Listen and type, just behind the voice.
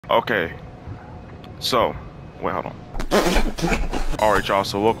Okay, so, wait, hold on. Alright, y'all,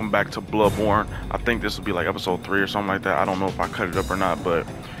 so welcome back to Bloodborne. I think this will be like episode 3 or something like that. I don't know if I cut it up or not, but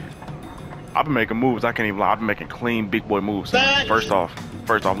I've been making moves. I can't even lie. I've been making clean big boy moves. First off,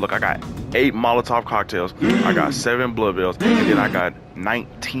 look, I got 8 Molotov cocktails. I got 7 blood veils, and then I got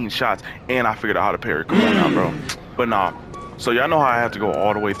 19 shots, and I figured out how to parry. Come on now, bro. But nah, so y'all know how I have to go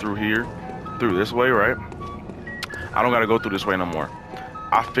all the way through here, through this way, right? I don't gotta go through this way no more.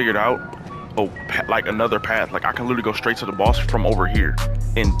 I figured out like another path. Like I can literally go straight to the boss from over here,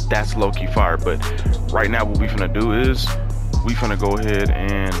 and that's low-key fire. But right now what we finna do is we finna go ahead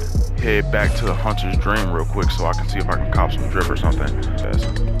and head back to the Hunter's Dream real quick so I can see if I can cop some drip or something. Yes.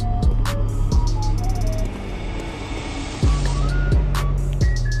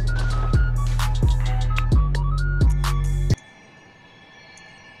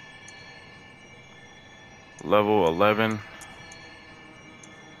 Level 11.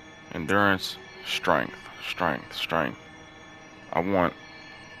 Endurance, strength. I want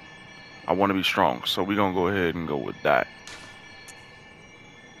to be strong, so we're gonna go ahead and go with that.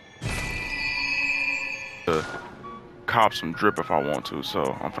 Cop some drip if I want to,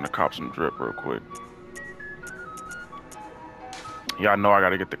 so I'm finna cop some drip real quick. Y'all know I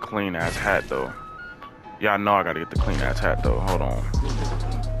gotta get the clean ass hat though. Hold on.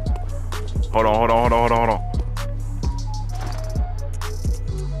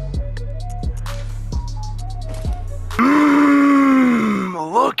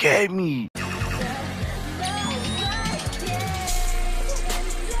 Look at me.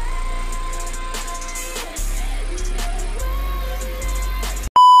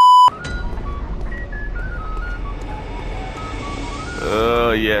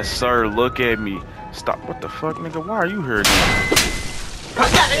 Yes sir, look at me. Stop, what the fuck, nigga? Why are you here again?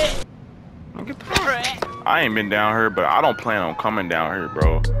 Get the fuck. I ain't been down here, but I don't plan on coming down here,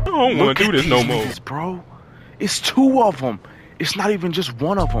 bro. I don't want to do this no more. Bro, it's 2 of them. It's not even just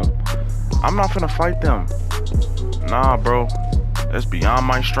 1 of them. I'm not finna fight them. Nah, bro. That's beyond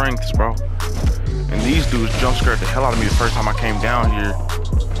my strengths, bro. And these dudes jump scared the hell out of me the first time I came down here.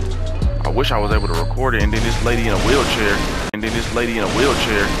 I wish I was able to record it. And then this lady in a wheelchair.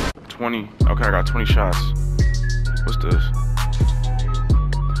 20. Okay, I got 20 shots. What's this?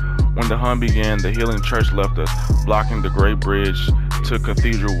 When the hunt began, the healing church left us, blocking the great bridge to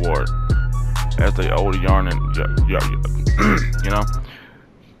Cathedral Ward. As the old yarn and you know,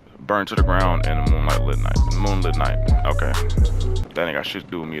 burned to the ground in the moonlit night. Okay, that ain't got shit to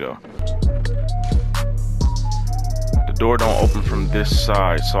do with me though. The door don't open from this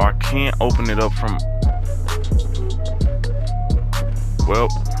side, so I can't open it up from. Well,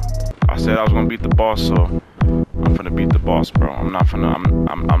 I said I was gonna beat the boss, so I'm finna beat the boss, bro. I'm not.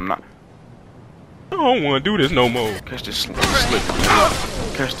 I don't wanna do this no more. Catch this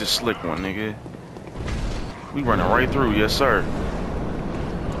slick one, nigga. We running right through, yes sir.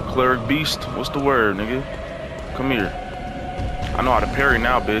 Cleric beast, what's the word, nigga? Come here. I know how to parry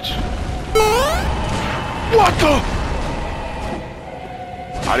now, bitch. What the?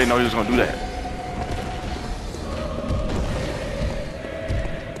 I didn't know he was gonna do that.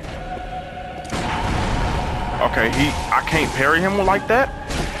 Okay, I can't parry him like that?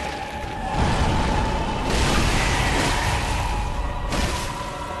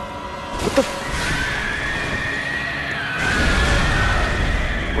 What the?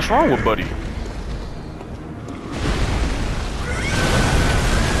 What's wrong with Buddy?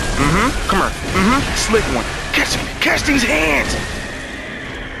 Come here. Slick one. Catch these hands.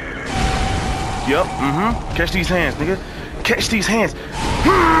 Yup. Catch these hands, nigga. Catch these hands.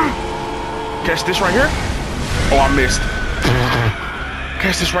 Catch this right here. Oh, I missed.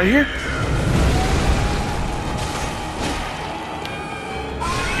 Catch this right here.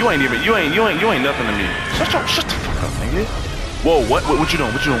 You ain't nothing to me. Shut the fuck up, nigga. Whoa, what you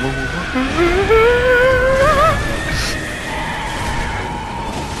doing? What?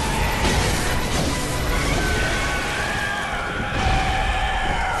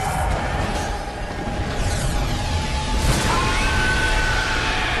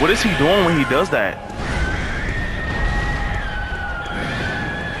 What is he doing when he does that?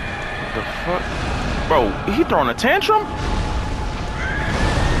 What the fuck? Bro, he throwing a tantrum?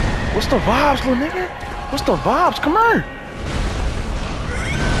 What's the vibes, little nigga? What's the vibes? Come here.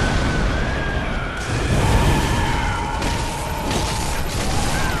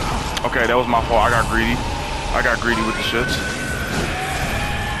 Okay, that was my fault. I got greedy with the shits.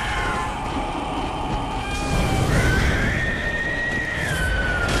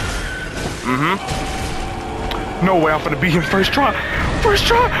 No way I'm gonna beat him first try. First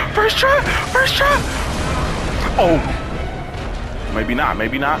try. Oh. Maybe not,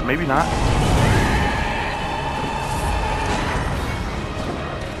 maybe not, maybe not.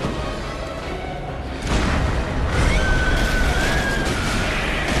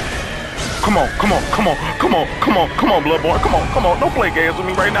 Come on, come on, come on, come on, come on, come on, Bloodborne. Come on, come on. Don't play games with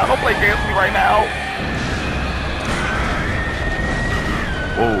me right now. Don't play games with me right now.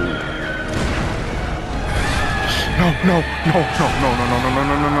 Whoa. No, no, no, no, no, no, no, no,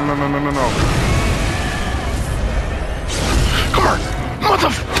 no, no, no, no, no, no, no. Come on,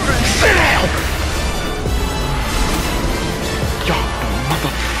 motherfucker, sit down. Y'all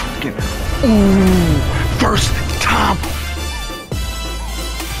motherfucking. Ooh, first time.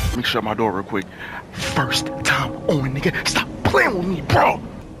 Let me shut my door real quick. First time on, nigga. Stop playing with me, bro.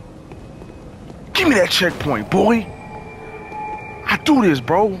 Give me that checkpoint, boy. I do this,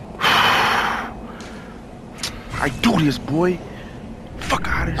 bro. I do this, boy. Fuck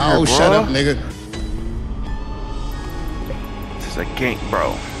out of here, oh, bro. Shut up, nigga. This is a game, bro.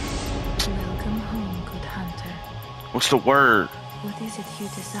 Welcome home, good hunter. What's the word? What is it you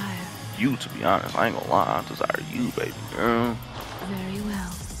desire? You, to be honest. I ain't gonna lie. I desire you, baby girl. Very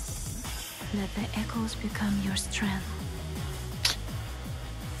well. Let the echoes become your strength.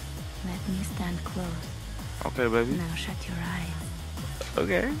 Let me stand close. Okay, baby. Now shut your eyes.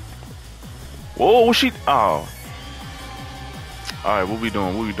 Okay. Whoa, what's she? Oh. Alright, what we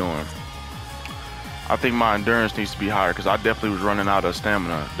doing? What we doing? I think my endurance needs to be higher because I definitely was running out of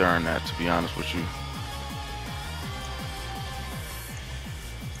stamina during that, to be honest with you.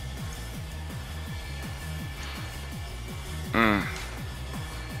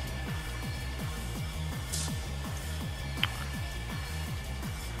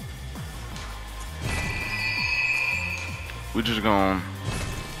 We just gonna,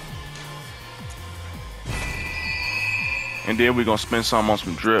 and then we gonna spend some on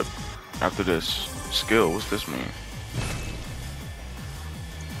some drip after this skill. What's this mean?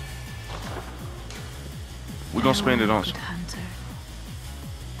 We gonna spend it on. Good hunter.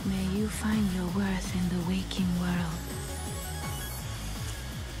 May you find your worth in the waking world.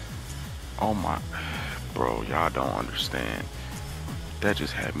 Oh my, bro, y'all don't understand. That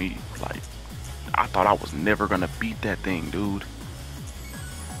just had me like. I thought I was never gonna beat that thing, dude.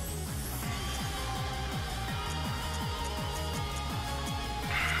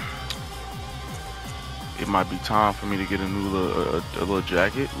 It might be time for me to get a new little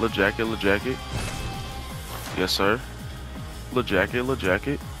jacket. Little jacket. Yes, sir. Little jacket.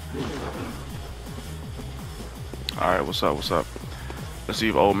 Alright, what's up? Let's see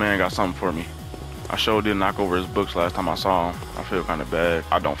if old man got something for me. I sure did knock over his books last time I saw him. I feel kind of bad.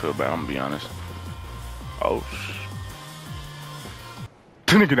 I don't feel bad, I'm gonna be honest. Oh,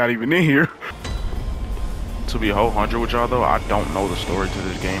 the nigga not even in here. To be a whole 100 with y'all though, I don't know the story to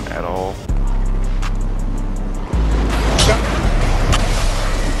this game at all.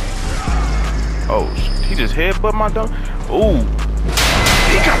 Oh, he just headbutt my dog. Ooh,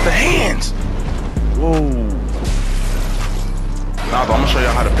 he got the hands. Whoa. Nah, I'm gonna show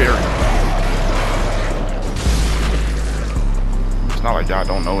y'all how to parry. It's not like y'all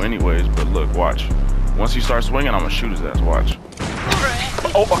don't know anyways, but look, watch. Once he starts swinging, I'm gonna shoot his ass. Watch.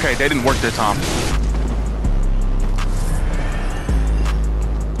 Oh, okay, that didn't work that time.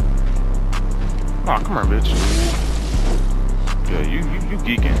 Nah, come here, bitch. Yeah, you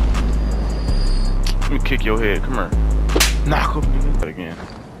geeking. Let me kick your head. Come here. Knock him, nigga. Again.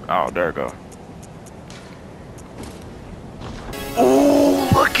 Oh, there we go. Oh,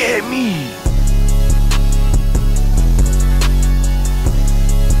 look at me.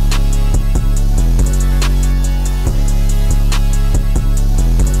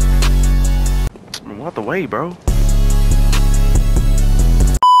 What the way, bro?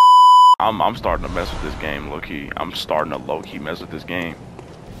 I'm starting to mess with this game, low-key. I'm starting to low-key mess with this game.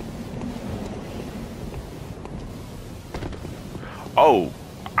 Oh,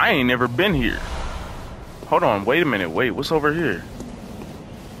 I ain't never been here. Hold on, wait a minute, wait, what's over here?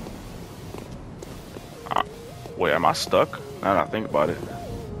 Wait, am I stuck? Now that I think about it.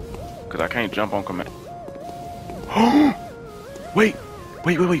 Cause I can't jump on command. Wait. I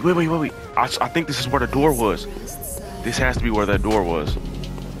think this is where the door was. This has to be where that door was.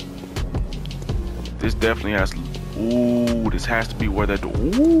 This definitely has to. Ooh, this has to be where that door.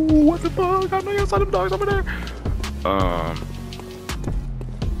 Ooh, what the fuck? I know y'all saw them dogs over there.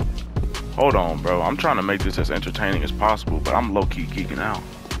 Hold on, bro. I'm trying to make this as entertaining as possible, but I'm low-key geeking out.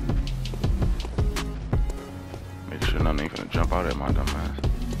 Make sure nothing ain't gonna jump out at my dumb ass.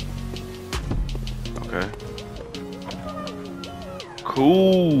 Okay.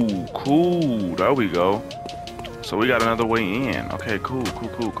 Cool. There we go. So we got another way in. Okay, cool.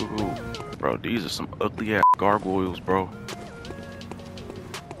 Bro, these are some ugly ass gargoyles, bro.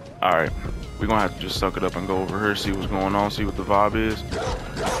 Alright. We're gonna have to just suck it up and go over here, see what's going on, see what the vibe is.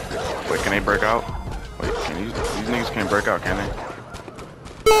 Wait, can they break out? Wait, can these niggas can't break out, can they?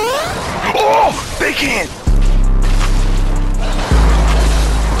 Oh! They can!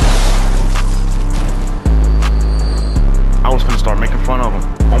 I was gonna start making fun of them.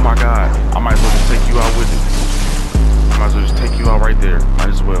 Oh my god. I might as well just take you out with it. I might as well just take you out right there. Might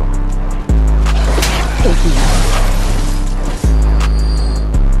as well.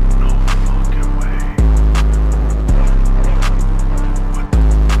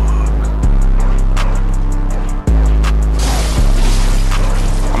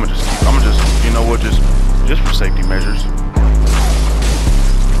 Just for safety measures.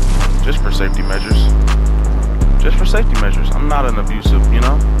 Just for safety measures. Just for safety measures. I'm not an abusive, you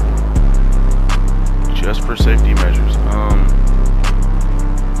know? Just for safety measures.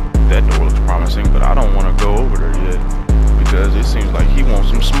 That door looks promising, but I don't want to go over there yet. Because it seems like he wants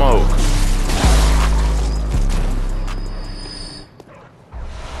some smoke.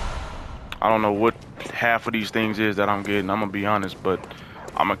 I don't know what half of these things is that I'm getting, I'm gonna be honest, but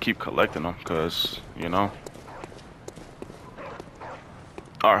I'm gonna keep collecting them, cause, you know.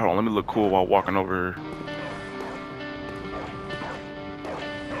 Alright, hold on, let me look cool while walking over here.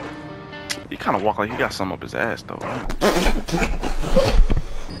 He kinda walk like he got something up his ass though.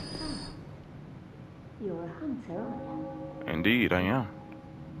 You're a hunter, aren't you? Indeed, I am.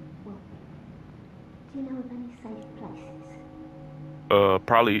 Well, do you know of any safe places?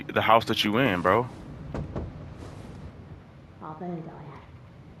 Probably the house that you in, bro. I've heard I have.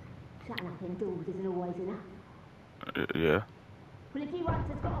 Shutting up indoors isn't always enough. Yeah. Well, if you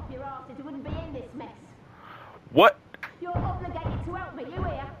hunters got off your asses, you wouldn't be in this mess. What? You're obligated to help me, you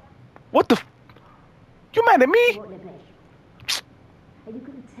hear? What the f— You mad at me? What, Libby? Are you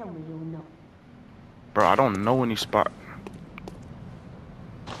going to tell me you're not? Bro, I don't know any spot.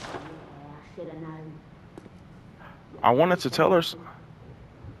 Yeah, I should have known. I wanted to tell her.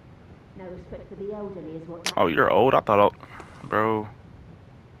 No respect for the elderly is what... Oh, you're old? I thought, bro.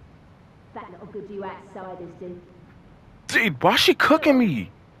 That little good you outsiders do. Dude, why she cooking me?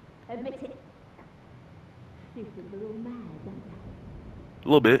 Admit it. You think we're all mad, don't you? A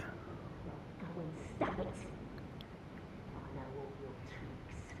little bit. Go and stab it. I know all your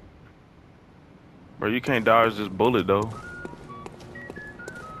tricks. Bro, you can't dodge this bullet though.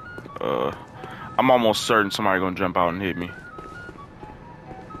 I'm almost certain somebody gonna jump out and hit me.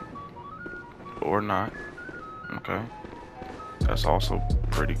 Or not. Okay. That's also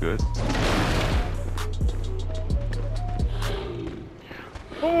pretty good.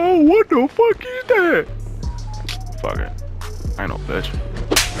 Oh, what the fuck is that? Fuck it. I ain't no bitch.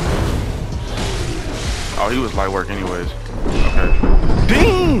 Oh, he was light work anyways. Okay.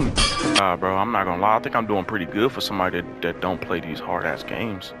 Dang! Bro, I'm not gonna lie. I think I'm doing pretty good for somebody that don't play these hard-ass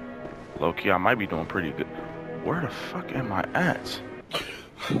games. Low-key, I might be doing pretty good. Where the fuck am I at?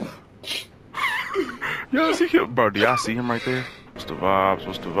 Yo, see him? Bro, do y'all see him right there? What's the vibes?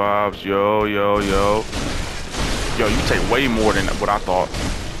 What's the vibes? Yo, yo, yo. Yo, you take way more than what I thought.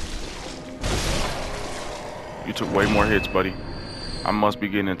 You took way more hits, buddy. I must be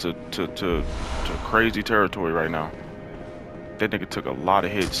getting into to crazy territory right now. That nigga took a lot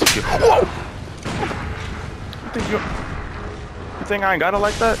of hits. Whoa! You think I ain't got it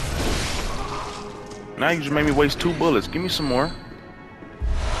like that? Now you just made me waste 2 bullets. Give me some more.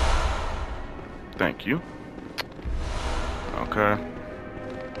 Thank you. Okay.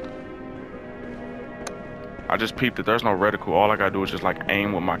 I just peeped that there's no reticle. All I gotta do is just like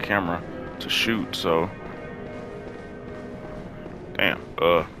aim with my camera to shoot, so. Damn.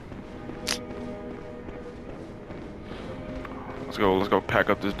 Let's go pack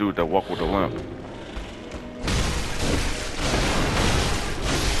up this dude that walked with a limp.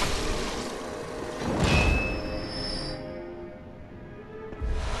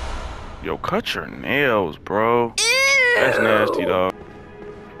 Yo, cut your nails, bro. That's nasty, dog.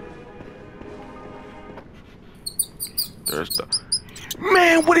 There's the...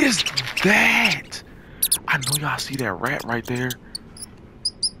 Man, what is that? I know y'all see that rat right there.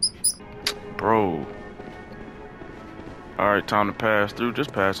 Bro. Alright, time to pass through.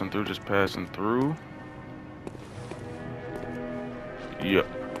 Just passing through, just passing through. Yep.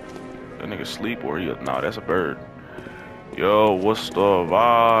 That nigga sleep or he... Nah, that's a bird. Yo, what's the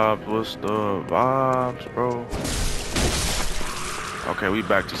vibes? What's the vibes, bro? Okay, we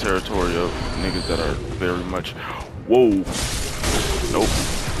back to territory of niggas that are very much... Whoa. Nope.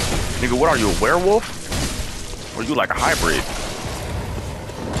 Nigga, what are you, a werewolf? Or you like a hybrid?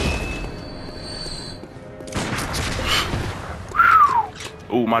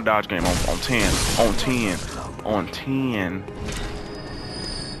 Ooh, my dodge game on 10. On 10. On 10.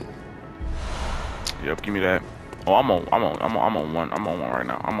 Yep, give me that. Oh, I'm on one. I'm on one right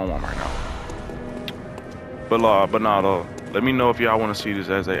now. I'm on one right now. But nah, though. Let me know if y'all want to see this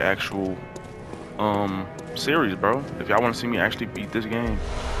as a actual series, bro. If y'all want to see me actually beat this game,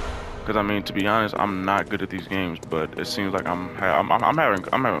 because I mean, to be honest, I'm not good at these games, but it seems like I'm having fun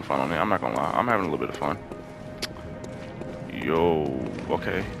on it. I'm not gonna lie, I'm having a little bit of fun. Yo,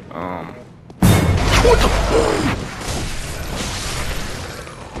 okay. What the?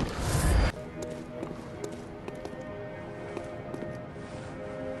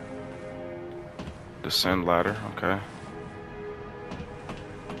 Descend ladder, okay.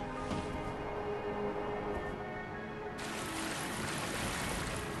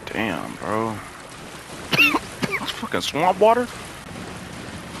 Damn, bro. It's fucking swamp water?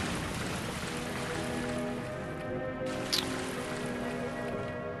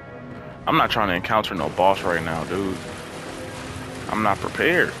 I'm not trying to encounter no boss right now, dude. I'm not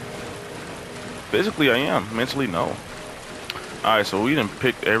prepared. Physically, I am. Mentally, no. Alright, so we done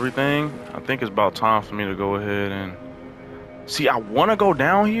picked everything. I think it's about time for me to go ahead and... See, I want to go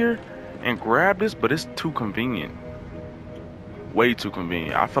down here and grab this, but it's too convenient. Way too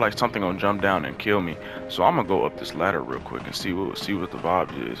convenient. I feel like something gonna jump down and kill me. So I'm gonna go up this ladder real quick and see what the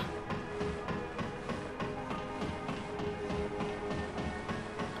vibe is.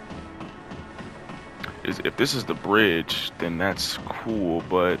 If this is the bridge, then that's cool,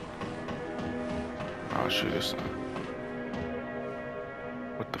 but oh shit, this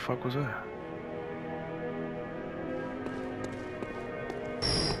what the fuck was that?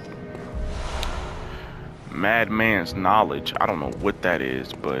 Madman's knowledge. I don't know what that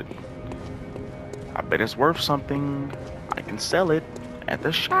is, but I bet it's worth something. I can sell it at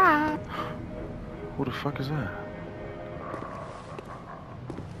the shop. Who the fuck is that?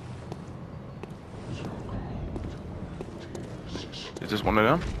 Is this one of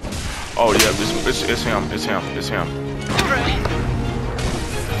them? Oh yeah, it's him. It's him. It's him.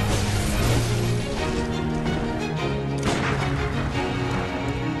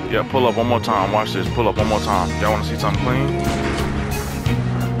 Yeah, pull up one more time. Watch this. Pull up one more time. Y'all want to see something clean?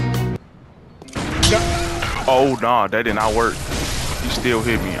 Oh nah, that did not work. He still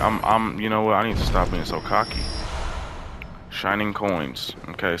hit me. You know what? I need to stop being so cocky. Shining coins.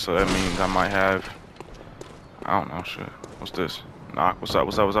 Okay, so that means I might have. I don't know. Shit. What's this? Knock. What's up?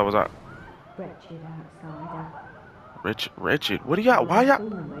 What's up? What's up? What's up? Wretched outsider. Wretched. What do y'all? Why y'all?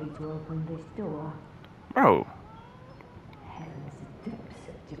 Bro.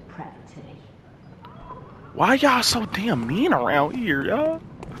 Why y'all so damn mean around here, y'all?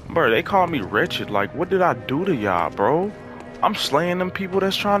 Bro, they call me wretched. Like, what did I do to y'all, bro? I'm slaying them people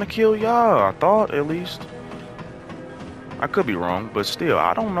that's trying to kill y'all. I thought, at least. I could be wrong, but still,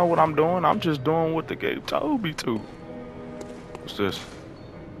 I don't know what I'm doing. I'm just doing what the game told me to. What's this?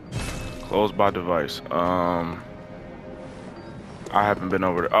 Closed by device. I haven't been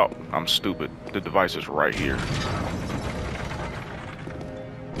over there. Oh, I'm stupid. The device is right here.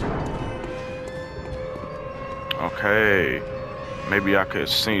 Okay, maybe I could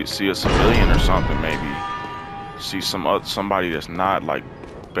see a civilian or something. Maybe see somebody that's not like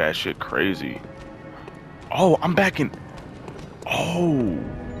batshit crazy. Oh, I'm back in. Oh,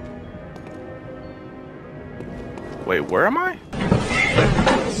 wait, where am I?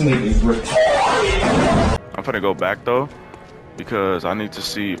 I'm gonna go back though because I need to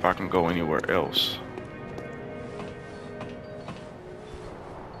see if I can go anywhere else.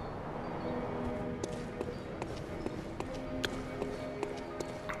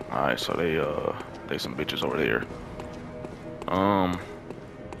 Alright, so they some bitches over there. I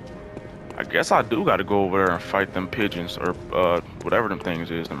guess I do gotta go over there and fight them pigeons or whatever them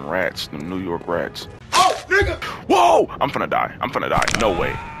things is, them rats, them New York rats. Oh, nigga! Whoa! I'm finna die. I'm finna die. No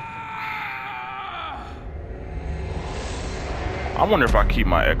way. I wonder if I keep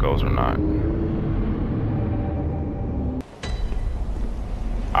my echoes or not.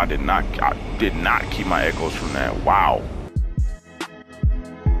 I did not keep my echoes from that. Wow.